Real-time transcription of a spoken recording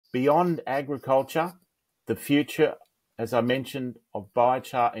Beyond agriculture, the future, as I mentioned, of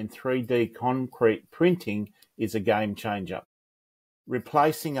biochar in 3D concrete printing is a game changer,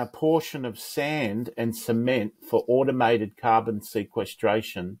 replacing a portion of sand and cement for automated carbon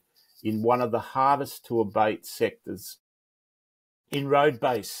sequestration in one of the hardest to abate sectors. In road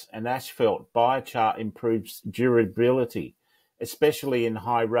base and asphalt, biochar improves durability, especially in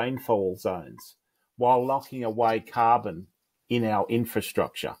high rainfall zones, while locking away carbon in our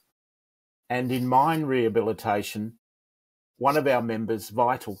infrastructure. And in mine rehabilitation, one of our members,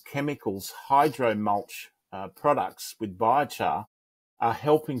 Vital Chemicals hydromulch products with biochar, are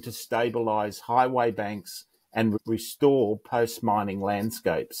helping to stabilise highway banks and restore post-mining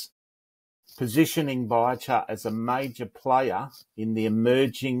landscapes, positioning biochar as a major player in the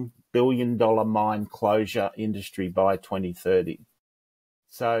emerging billion-dollar mine closure industry by 2030.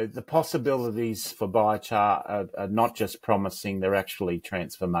 So the possibilities for biochar are not just promising, they're actually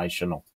transformational.